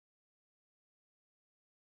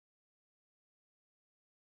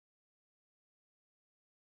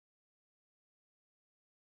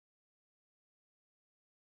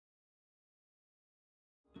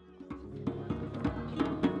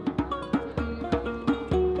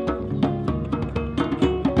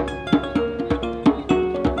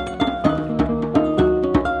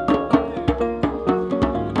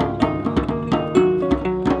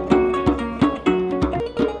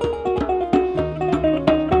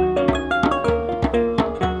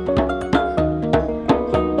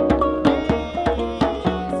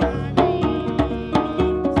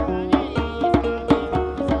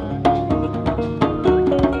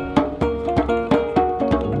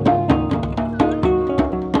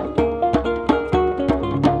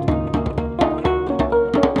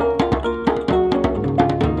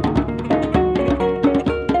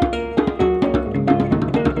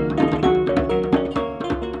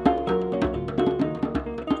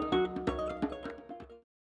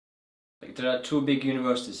there are two big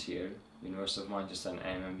universities here, University of Manchester and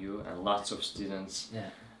MMU, and lots of students,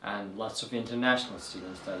 and lots of international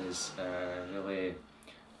students. That is really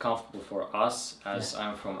comfortable for us, as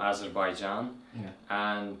I'm from Azerbaijan,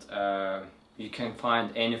 and you can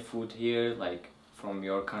find any food here, like from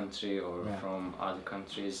your country or from other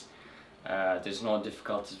countries. There's no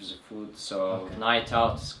difficulties with the food, so night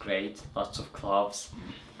out is great, lots of clubs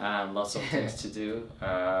and lots of things to do.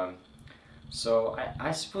 So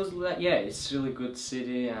I suppose that, it's really good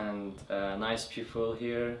city and nice people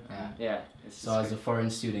here. So as a foreign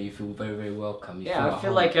student, you feel very, very welcome. I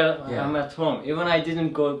feel like I'm at home. Even I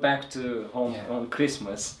didn't go back to home on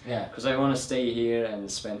Christmas because I want to stay here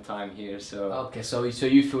and spend time here. So so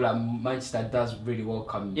you feel like Manchester does really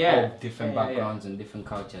welcome all different backgrounds and different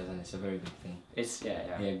cultures, and it's a very good thing. It's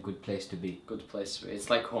good place to be. Good place to be. It's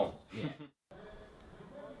like home.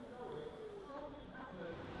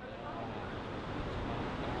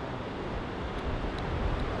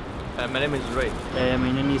 My name is Ray.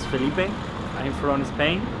 My name is Felipe. I'm from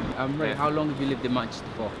Spain. Ray, how long have you lived in Manchester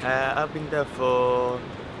for? I've been there for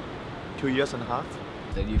 2 years and a half.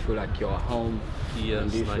 Do you feel like you're at home?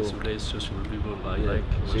 Yes, nice place, social people. I like.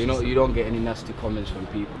 So you don't get any nasty comments from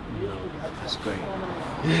people? No, that's great.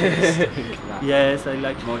 Yes, I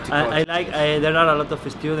like. There are a lot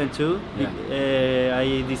of students too.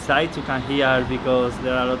 I decided to come here because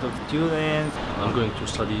there are a lot of students. I'm going to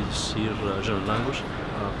study this year German language.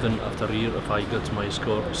 Then after a year, if I get my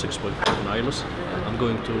score 6.4 in IELTS, I'm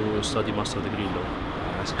going to study master degree in law.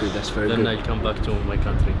 That's good. That's very good. Then I'll come back to my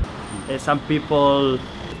country. Some people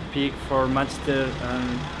speak for Manchester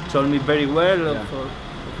and told me very well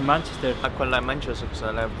of Manchester. I quite like Manchester because I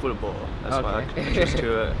like football. That's why I choose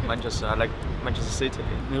to Manchester. I like Manchester City.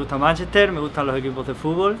 Me gusta Manchester, me gustan los equipos de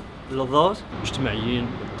fútbol, los dos. اجتماعيين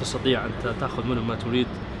تستطيع أن تأخذ منهم ما تريد.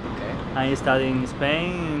 I study in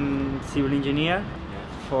Spain in civil engineer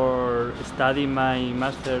for studying my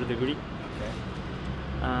master degree.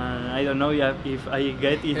 And I don't know if I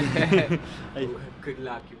get it. Good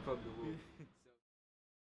luck, you probably will.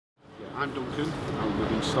 I'm Duncan. I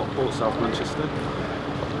live in Stockport, South Manchester.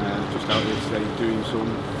 Just out here today doing some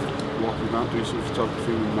walking about, doing some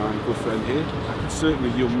photography with my good friend here.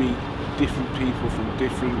 Certainly you'll meet different people from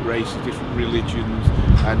different races, different religions,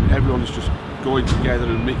 and everyone is just going together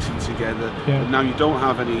and mixing together. And now you don't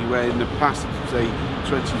have anywhere in the past, say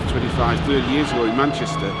 20, 25, 30 years ago in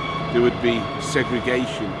Manchester, there would be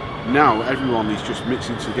segregation. Now everyone is just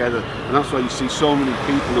mixing together, and that's why you see so many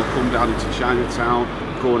people who come down into Chinatown,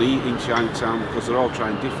 go and eat in Chinatown, because they're all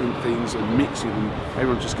trying different things and mixing, and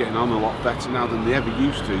everyone's just getting on a lot better now than they ever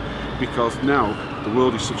used to, because now the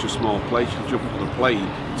world is such a small place. You jump on a plane,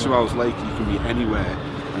 2 hours later you can be anywhere,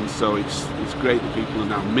 and so it's great that people are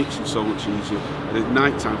now mixing so much easier. And at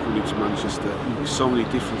night time coming into Manchester, there's so many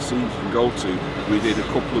different scenes you can go to. Within a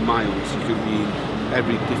couple of miles you can be in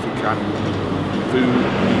every different kind of food,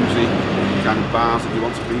 music, kind of bars that you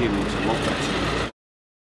want to be in. It's a lot better.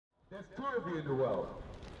 There's two of you in the world,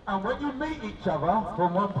 and when you meet each other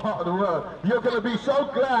from one part of the world, you're going to be so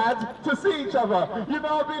glad to see each other. You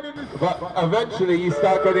know, I've been in this... But eventually you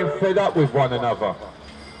start getting fed up with one another.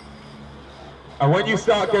 And when you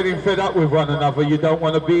start getting fed up with one another, you don't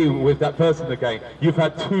want to be with that person again. You've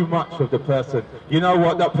had too much of the person. You know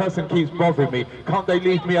what, that person keeps bothering me. Can't they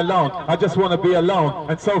leave me alone? I just want to be alone,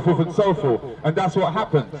 and so forth and so forth. And that's what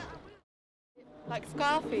happens. Like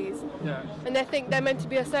scarfies, and they think they're meant to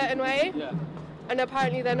be a certain way, and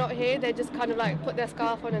apparently they're not here. They just kind of like put their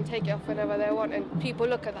scarf on and take it off whenever they want, and people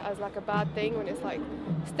look at that as like a bad thing when it's like,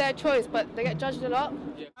 it's their choice, but they get judged a lot.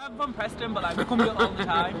 I'm from Preston, but like we come here all the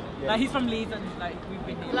time. Like he's from Leeds, and like we've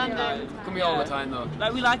been here. London. Come here all the time though.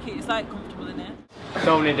 Like we like it. It's like comfortable in here.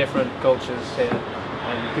 So many different cultures here,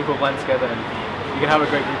 and people blend together, and you can have a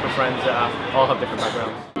great group of friends that all have different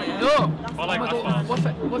backgrounds. No! I like what's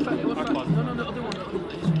that? No, the other one.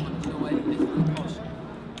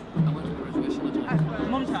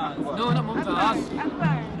 Mumtaz? No, not Mumtaz.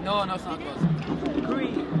 No, it's not Mumtaz.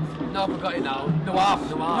 Green. No, I forgot it now.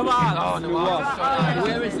 Nawaf. Oh, Nawaf.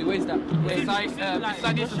 Where is it? Where's that? It's like,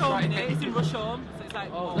 it's in Rusholme. So it's like,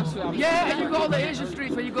 that's where and you got all the Asian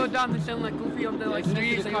streets where you go down, they sound like goofy on the like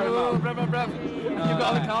streets, and you go, blah, blah, blah. You've got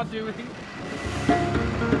all the cars doing it.